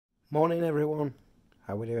Morning everyone,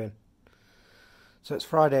 how we doing? So it's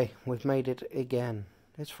Friday, we've made it again.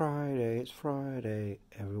 It's Friday,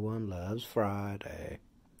 everyone loves Friday.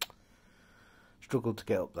 Struggled to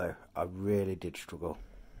get up though, I really did struggle.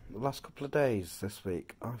 The last couple of days this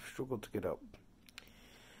week, I've struggled to get up.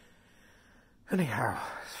 Anyhow,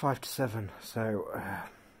 it's 5 to 7, so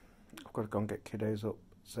I've got to go and get kiddos up.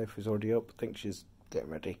 Sophie's already up, I think she's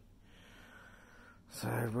getting ready. So,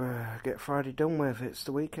 get Friday done with. It's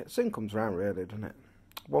the weekend. Soon comes around, really, doesn't it?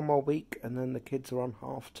 One more week, and then the kids are on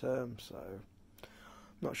half term, so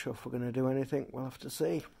not sure if we're going to do anything. We'll have to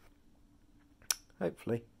see.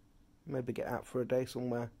 Hopefully. Maybe get out for a day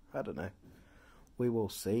somewhere. I don't know. We will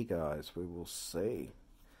see, guys. We will see.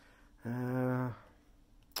 Plans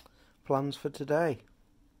for today?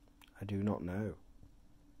 I do not know.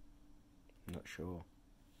 I'm not sure.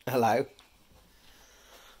 Hello.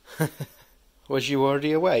 Was you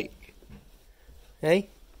already awake? Hey?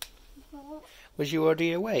 What? Was you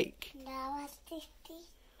already awake? No, I was just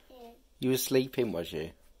sleeping. You were sleeping, was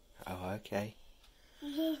you? Oh, okay.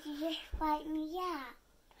 You just wake me up.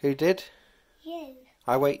 Who did? You.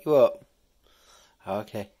 I wake you up? Oh,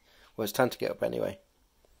 okay. Well, it's time to get up anyway.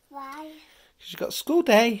 Why? Because you've got school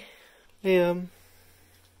day. Liam.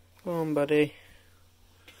 Come on, buddy.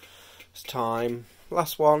 It's time.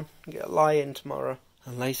 Last one. Get a lie in tomorrow.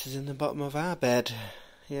 And Lacey's in the bottom of our bed.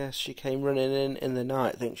 Yes, she came running in the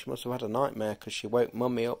night. I think she must have had a nightmare because she woke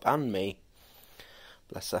Mummy up and me.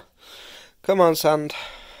 Bless her. Come on, Sand.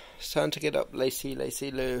 It's time to get up, Lacey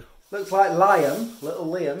Lou. Looks like little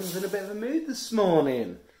Liam's in a bit of a mood this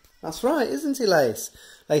morning. That's right, isn't he, Lace?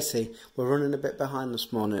 Lacey, we're running a bit behind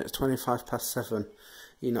this morning. It's 25 past 7.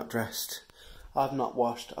 You're not dressed. I've not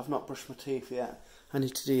washed. I've not brushed my teeth yet. I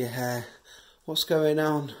need to do your hair. What's going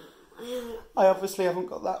on? I obviously haven't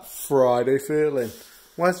got that Friday feeling.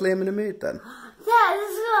 Why's Liam in a mood then? That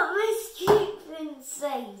is what Miss Cupid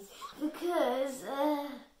says. Because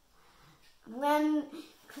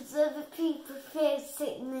other people feel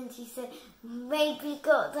sick, and then she said maybe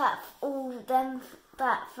got that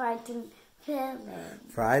that frightened feeling.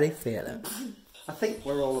 Friday feeling. I think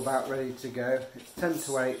we're all about ready to go. It's 10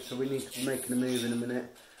 to 8, so we need to be making a move in a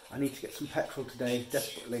minute. I need to get some petrol today,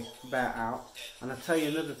 desperately, about out. And I'll tell you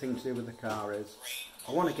another thing to do with the car is,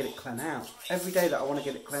 I want to get it cleaned out. Every day that I want to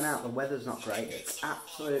get it cleaned out, the weather's not great. It's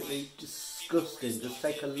absolutely disgusting. Just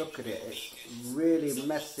take a look at it. It's really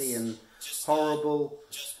messy and horrible.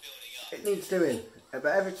 It needs doing. But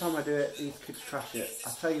every time I do it, these kids trash it.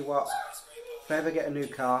 I tell you what, if they ever get a new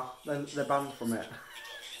car, then they're banned from it.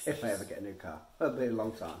 If they ever get a new car. It'll be a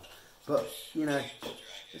long time. But, you know,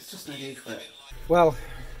 it's just no need for it. Well,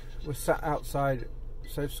 we're sat outside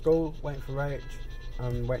Soph's school, waiting for Rach,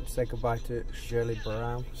 and waiting to say goodbye to Shirley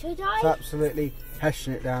Brown. Should I? It's absolutely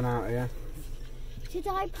heshing it down out here. Should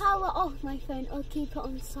I power off my phone or keep it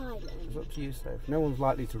on silent? It's up to you, Soph. No one's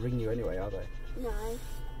likely to ring you anyway, are they? No.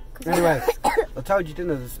 Anyway, I told you,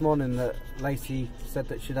 didn't I, this morning that Lacey said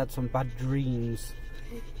that she'd had some bad dreams.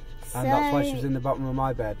 And that's why she was in the bottom of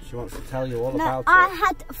my bed. She wants to tell you all about it. I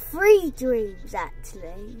had 3 dreams,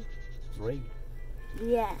 actually. 3?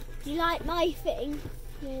 Yeah. Do you like my thing?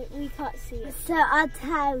 We can't see it. So I'll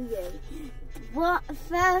tell you. What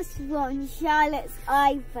first one, Charlotte's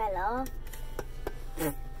eye fell off.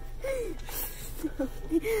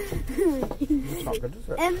 It's not good, is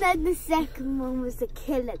it? And then the second one was the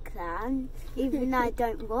Killer Clan, even though I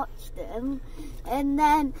don't watch them. And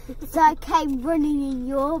then, so I came running in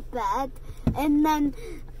your bed. And then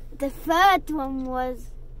the third one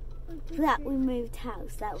was that we moved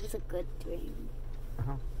house. That was a good dream.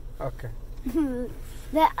 Okay.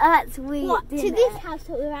 That's weird. What, to this house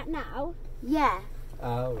that we're at now? Yeah.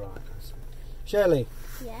 Oh, right. Shirley.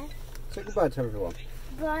 Yeah. Say goodbye to everyone.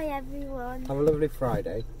 Bye, everyone. Have a lovely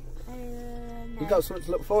Friday. No. You've got something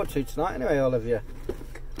to look forward to tonight anyway, all of you.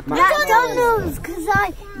 McDonald's, because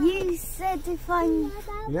you said if I'm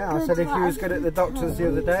Yeah, I said if you was good at the doctor's the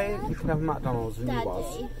other day, you could have McDonald's, and you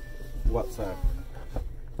was. What's that?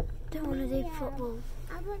 Don't want to do football,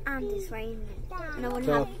 and it's raining, and I want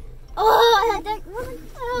to have... Oh, I don't want to...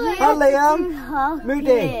 Hi, Liam.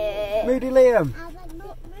 Moody Liam.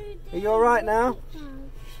 Are you alright now?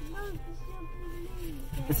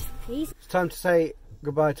 It's time to say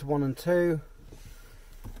goodbye to 1 and 2.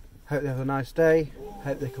 Hope they have a nice day.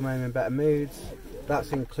 Hope they come home in better moods.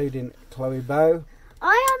 That's including Chloe Bow.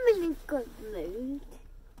 I am in a good mood.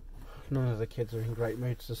 None of the kids are in great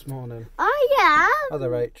moods this morning. I am. Are they,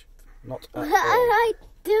 Rach? Not at all. I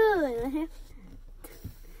do.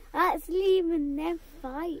 That's Liam and they're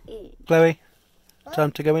fighting. Chloe,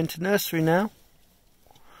 time to go into nursery now.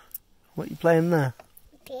 What are you playing there?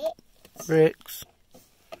 Bricks. Bricks.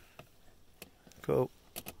 Cool.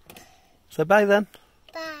 So bye then.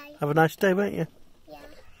 Bye. Have a nice day, won't you? Yeah.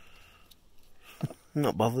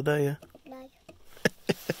 Not bothered, are you? No.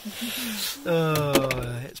 Oh,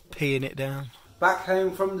 it's peeing it down. Back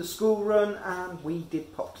home from the school run, and we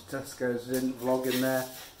did pop to Tesco's. I didn't vlog in there.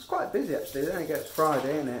 It's quite busy actually. Then it's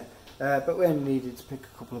Friday, isn't it? But we only needed to pick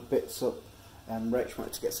a couple of bits up. Rach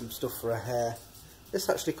wanted to get some stuff for her hair. This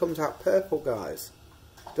actually comes out purple, guys.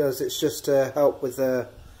 It does. It's just to help with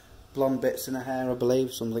blonde bits in her hair, I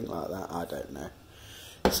believe, something like that. I don't know.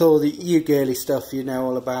 It's all the you girly stuff. You know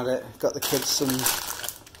all about it. Got the kids some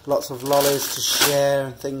lots of lollies to share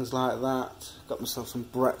and things like that. Got myself some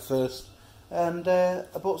breakfast. And I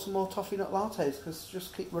bought some more toffee nut lattes because they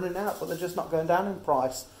just keep running out, but they're just not going down in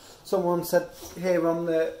price. Someone said here on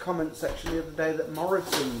the comment section the other day that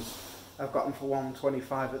Morrison's have got them for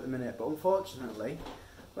 $1.25 at the minute, but unfortunately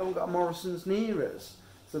we haven't got a Morrison's near us.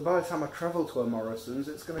 So by the time I travel to a Morrison's,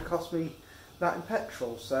 it's going to cost me that in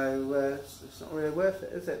petrol. So it's not really worth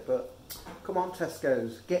it, is it? But come on,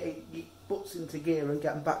 Tesco's, get your butts into gear and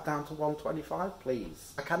get them back down to $1.25,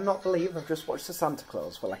 please. I cannot believe I've just watched the Santa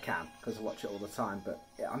Claus. Well, I can, because I watch it all the time, but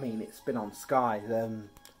yeah, I mean, it's been on Sky. Don't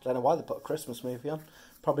know why they put a Christmas movie on.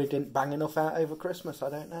 Probably didn't bang enough out over Christmas,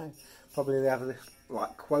 I don't know. Probably they have this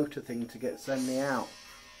like quota thing to send me out.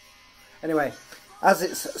 Anyway, as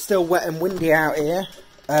it's still wet and windy out here,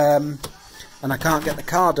 and I can't get the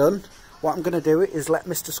car done, what I'm going to do is let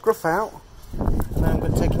Mr. Scruff out, and then I'm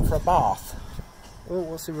going to take him for a bath. Oh,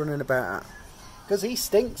 what's he running about at? Because he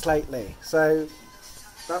stinks lately, so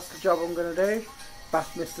that's the job I'm going to do.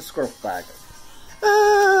 Bath Mr. Scruff bag.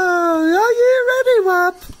 Oh, are you ready,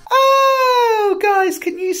 Wab? Oh, guys,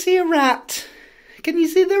 can you see a rat? Can you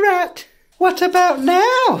see the rat? What about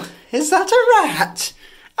now? Is that a rat?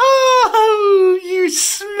 Oh, you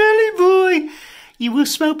smelly boy. You will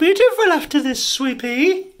smell beautiful after this,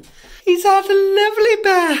 sweepy. He's had a lovely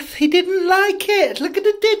bath. He didn't like it. Look at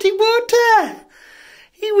the dirty water.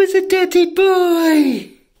 He was a dirty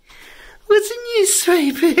boy. Wasn't you,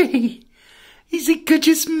 sweepy? He's a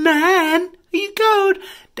gorgeous man. Are you cold?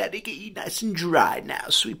 Daddy, get you nice and dry now,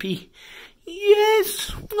 sweepy.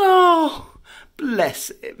 Yes. Oh, bless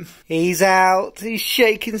him. He's out. He's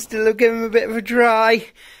shaking still. I'll give him a bit of a dry.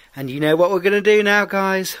 And you know what we're going to do now,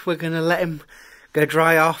 guys? We're going to let him go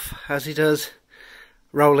dry off, as he does,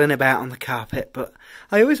 rolling about on the carpet. But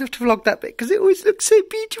I always have to vlog that bit because it always looks so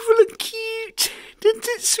beautiful and cute. Doesn't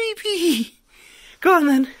it, sweepy? Go on,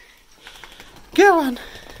 then. Go on.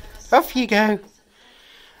 Off you go.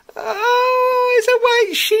 Oh, it's a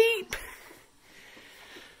white sheep.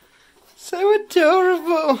 So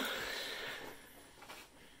adorable.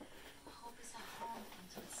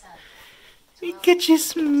 You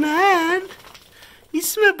gorgeous man. You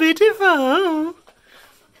smell beautiful.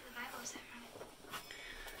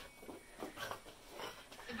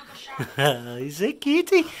 He's a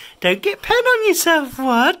cutie. Don't get pen on yourself,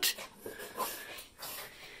 what?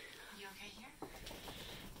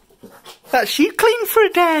 That's you clean for a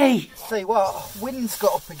day. See what, wind's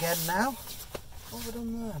got up again now. What have I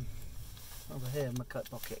done there? Over here in my coat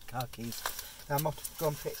pocket, car keys. I'm off to go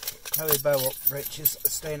and pick Chloe Bow up. Rich is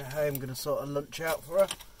staying at home, going to sort of lunch out for her.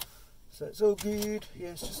 So it's all good. Yeah,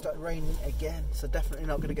 it's just started raining again, so definitely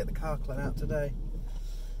not going to get the car clean out today.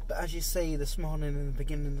 But as you see this morning in the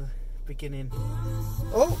beginning,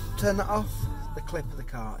 oh, turn that off. The clip of the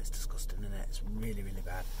car is disgusting, isn't it? It's really, really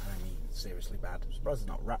bad. I mean, seriously bad. I'm surprised there's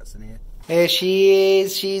not rats in here. Here she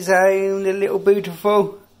is. She's home, the little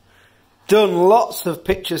beautiful. Done lots of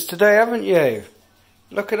pictures today, haven't you?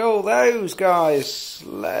 Look at all those, guys.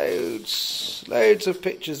 Loads of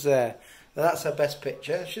pictures there. Well, that's her best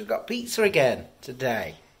picture. She's got pizza again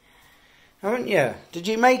today, haven't you? Did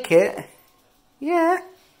you make it? Yeah.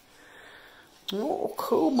 Oh,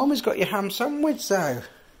 cool. Mummy's got your ham sandwich, though.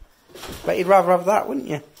 Bet you'd rather have that, wouldn't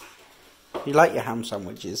you? You like your ham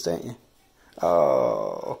sandwiches, don't you?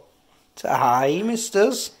 Oh. Hi,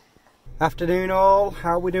 misters. Afternoon all,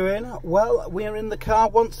 how are we doing? Well, we're in the car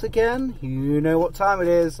once again. You know what time it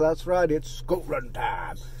is, that's right, it's school run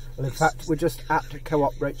time. Well, in fact, we're just at the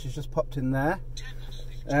Co-op. Rachel's just popped in there.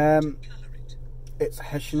 It's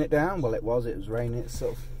heshing it down. Well, it was raining, it's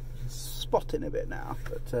sort of spotting a bit now,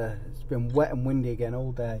 but it's been wet and windy again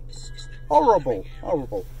all day. Horrible,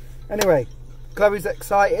 horrible. Anyway, Chloe's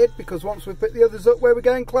excited because once we pick the others up, where are we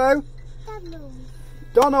going, Chloe?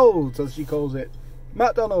 Donald's, as she calls it.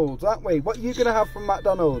 McDonald's, aren't we? What are you going to have from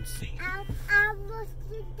McDonald's?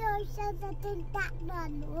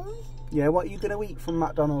 Yeah, what are you going to eat from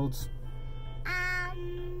McDonald's?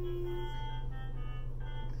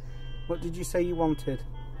 What did you say you wanted?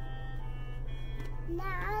 No,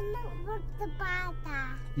 I don't want the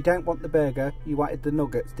burger. You don't want the burger, you wanted the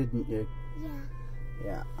nuggets, didn't you? Yeah.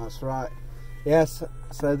 Yeah, that's right. Yes,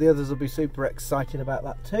 so the others will be super excited about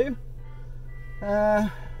that too. I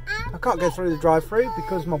can't go through the drive-through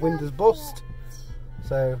because my window's bust.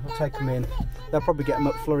 So I'll take them in. They'll probably get a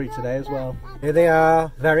McFlurry today as well. Here they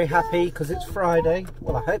are, very happy because it's Friday.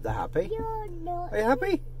 Well, I hope they're happy. Are you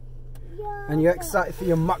happy? And you're excited for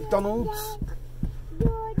your McDonald's?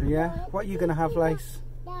 Yeah? What are you going to have, Lace?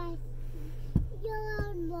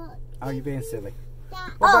 Are you being silly?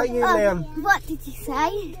 What about you, Liam? What did you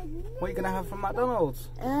say? What are you going to have from McDonald's?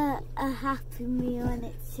 A Happy Meal and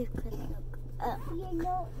it's chicken.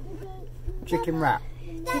 Chicken wrap.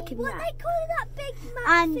 Chicken wrap. What they call that Big Mac?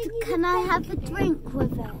 And can I have a drink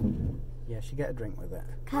with it? Yes, you get a drink with it.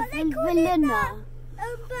 What they call it?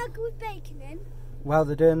 Burger with bacon in. Well,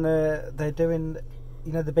 they're doing,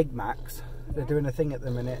 you know, the Big Macs. They're doing a thing at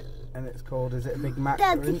the minute, and it's called, is it a Big Mac?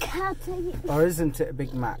 Or isn't it a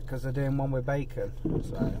Big Mac? Because they're doing one with bacon.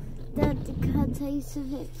 So. Daddy, can I tell you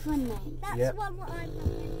something funny? That's one what I'm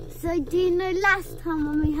having. So do you know last time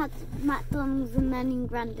when we had McDonald's and then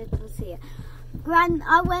Grandad was here?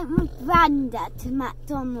 I went with Grandad to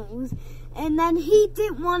McDonald's and then he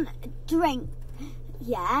didn't want a drink.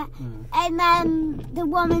 Yeah, and then the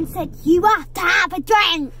woman said, you have to have a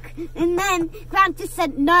drink. And then Grandad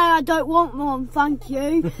said, no, I don't want one, thank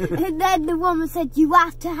you. And then the woman said, you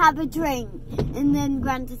have to have a drink. And then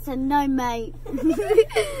Grandad said, no, mate.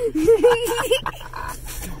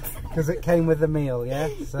 Because it came with the meal, yeah?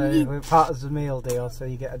 So we're part of the meal deal, so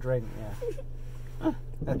you get a drink, yeah.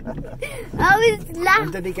 I was laughing.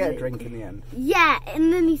 And did he get a drink in the end? Yeah,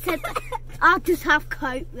 and then he said, I'll just have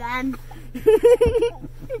Coke then.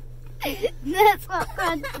 That's what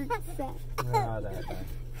Grandad said. No, I don't know.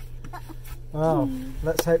 Well,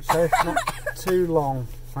 let's hope so. It's not too long,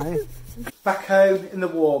 right? Back home in the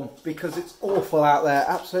warm because it's awful out there.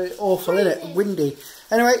 Absolutely awful, isn't it? Windy.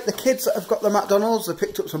 Anyway, the kids that have got the McDonald's, they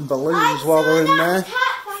picked up some balloons while they're in there.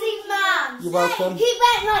 You're welcome. He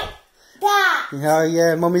went like that. Oh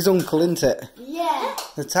yeah, Mummy's uncle, isn't it? Yeah.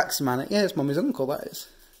 The taxi man. Yeah, it's Mummy's uncle, that is.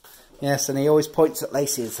 Yes, and he always points at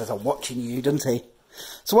Lacey and says, I'm watching you, doesn't he?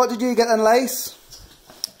 So what did you get then, Lace?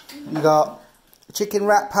 You got a chicken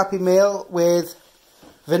wrap Happy Meal with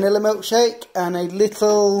vanilla milkshake and a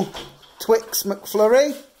little Twix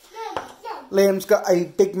McFlurry. Liam's got a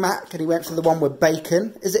Big Mac and he went for the one with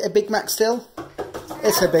bacon. Is it a Big Mac still?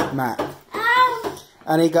 It's a Big Mac.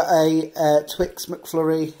 And he got a Twix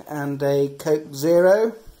McFlurry and a Coke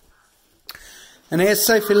Zero. And here's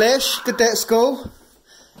Sophie Lish, good day at school.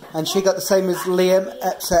 And she got the same as Liam,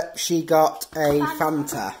 except she got a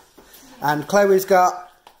Fanta. And Chloe's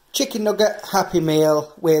got chicken nugget Happy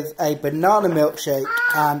Meal with a banana milkshake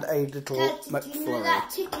and a little McFlurry. Do you know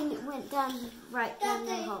that chicken went down right down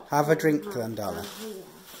the hole? Have a drink then, darling.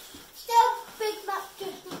 Still Big Mac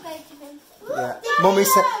just with bacon in. Yeah.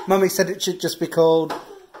 Mummy said it should just be called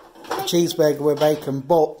cheeseburger with bacon,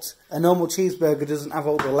 but a normal cheeseburger doesn't have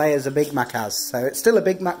all the layers a Big Mac has, so it's still a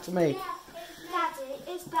Big Mac to me. Daddy,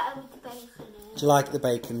 it's better with the bacon in. Do you like the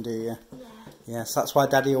bacon, do you? Yeah. Yes, that's why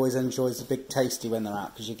Daddy always enjoys the big tasty when they're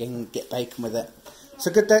out, because you can get bacon with it. It's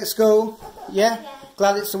a good day at school? Yeah?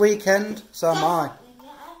 Glad it's the weekend? So am I.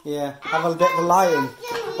 Yeah, have a bit of a lie-in.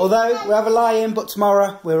 Although, we have a lie-in, but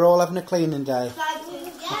tomorrow we're all having a cleaning day.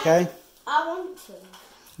 Okay? I want to.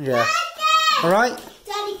 Yeah. Alright?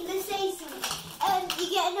 Daddy, can I say something? You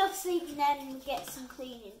get enough sleep and then get some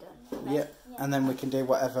cleaning done. Yeah. And then we can do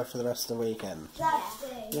whatever for the rest of the weekend. That's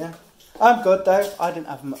it. Yeah? I'm good though. I didn't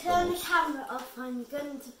have much. Turn the camera off. I'm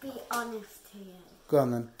going to be honest here. Go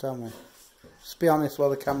on then, tell me. Just be honest while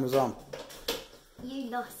the camera's on. You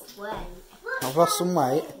lost weight. I've lost some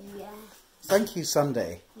weight. Yeah. Thank you,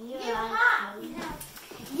 Sunday. You have.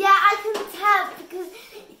 Yeah, I can tell because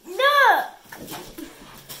look,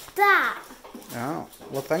 that. Oh,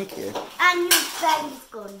 well, thank you. And your belly's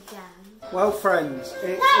gone down. Well, friends,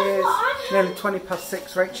 it is nearly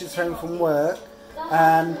 6:20. Rachel's home from work,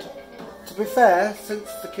 and to be fair,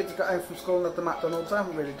 since the kids got home from school and had the McDonald's, I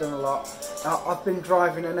haven't really done a lot. I've been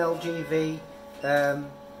driving an LGV,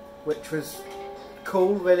 which was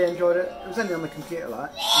cool, really enjoyed it. It was only on the computer,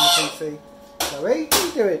 like, on the PC. Chloe, what are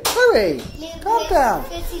you doing? Chloe, calm down.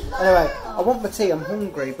 Anyway, I want my tea, I'm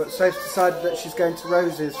hungry, but Soph's decided that she's going to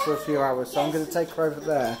Rose's for a few hours, so I'm going to take her over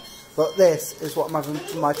there. But this is what I'm having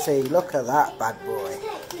for my tea. Look at that bad boy.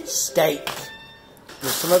 Steak.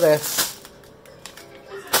 With some of this.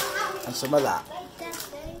 And some of that.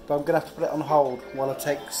 But I'm going to have to put it on hold while I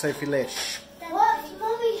take Sophie Lish. What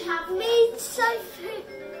Mummy have? Me and Sophie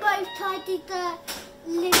both tidied the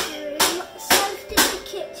living room. Sophie did the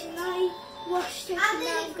kitchen. I washed it and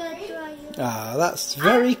now I'm going to dry it. Ah, that's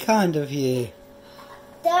very kind of you.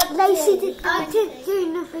 Lacey, I didn't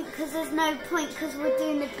do nothing because there's no point because we're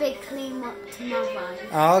doing a big clean up tomorrow.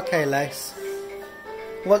 Oh, okay, Lace.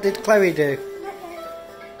 What did Chloe do?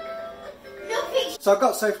 Nothing. So I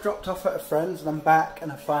got Sophie dropped off at a friend's and I'm back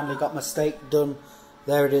and I finally got my steak done.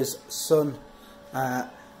 There it is, sun, and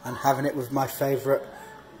having it with my favourite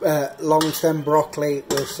long-stem broccoli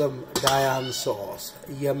with some Diane sauce.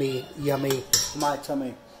 Yummy, yummy for my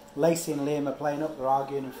tummy. Lacey and Liam are playing up, they're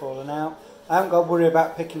arguing and falling out. I haven't got to worry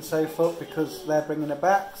about picking Sophie up because they're bringing her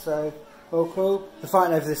back, so all cool. They're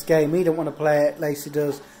fighting over this game. He don't want to play it, Lacey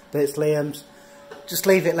does, but it's Liam's. Just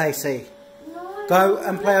leave it, Lacey. No, Go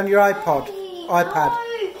and play on your iPad.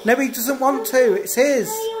 No, but he doesn't want to. It's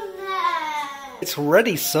his. It's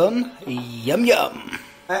ready, son. Yum yum.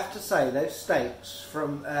 I have to say, those steaks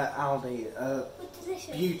from Aldi are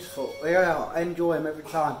beautiful. They are. I enjoy them every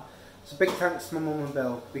time. So big thanks to my mum and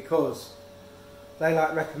Bill because they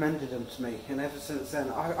recommended them to me, and ever since then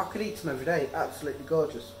I could eat them every day. Absolutely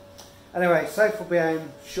gorgeous. Anyway, Sophie will be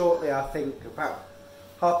home shortly. I think about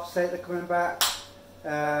 8:30 they're coming back.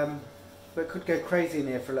 But it could go crazy in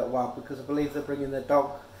here for a little while because I believe they're bringing their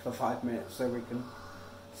dog for 5 minutes so we can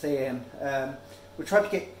see him. We tried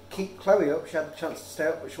to keep Chloe up. She had the chance to stay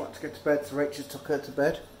up, but she wanted to go to bed, so Rachel took her to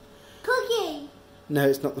bed. Puggy. No,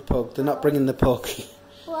 it's not the pug. They're not bringing the pug.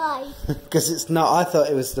 Why? Because it's not. I thought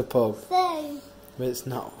it was the pug. Same. But it's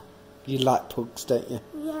not. You like pugs, don't you?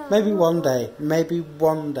 Yeah. Maybe one day. Maybe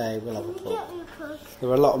one day we'll have a Can you pug. get me a pug?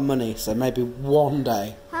 They're a lot of money, so maybe one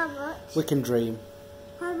day. How much? We can dream.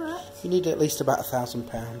 How much? You need at least about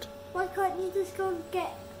 £1,000. Why can't you just go and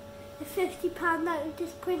get a £50 note and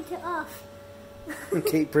just print it off? And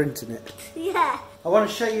keep printing it. Yeah. I want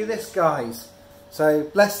to show you this, guys. So,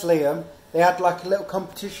 bless Liam. They had like a little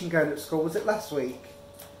competition going at school. Was it last week?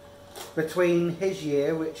 Between his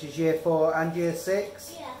year, which is year 4, and year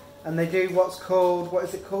 6. Yeah. And they do what's called, what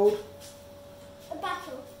is it called? A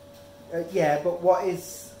battle. Yeah, but what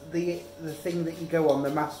is the thing that you go on, the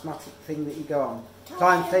mathematic thing that you go on?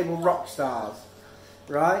 Timetable Rock Stars,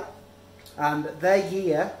 right? And their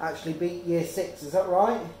year actually beat year 6, is that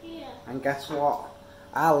right? Yeah. And guess what?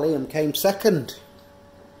 Our Liam came second.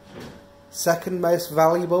 Second most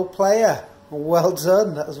valuable player. Well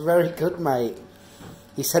done, that was very good, mate.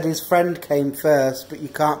 He said his friend came first, but you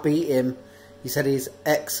can't beat him. He said he's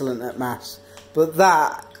excellent at maths. But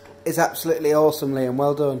that is absolutely awesome, Liam.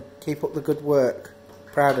 Well done. Keep up the good work.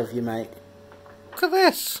 Proud of you, mate. Look at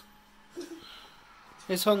this.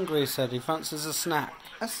 He's hungry, he said. He fancies a snack.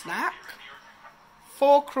 A snack?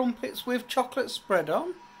 4 crumpets with chocolate spread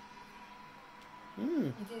on.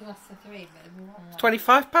 It did last for 3, but it was It's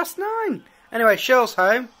 9:25. Anyway, Shirl's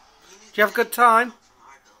home. Did you have a good time?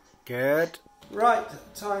 Good. Right,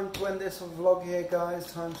 time to end this vlog here,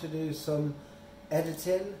 guys. Time to do some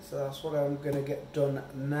editing. So that's what I'm going to get done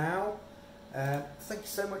now. Thank you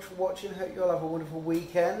so much for watching. Hope you all have a wonderful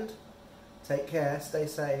weekend. Take care, stay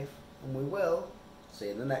safe, and we will see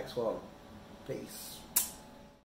you in the next one. Peace.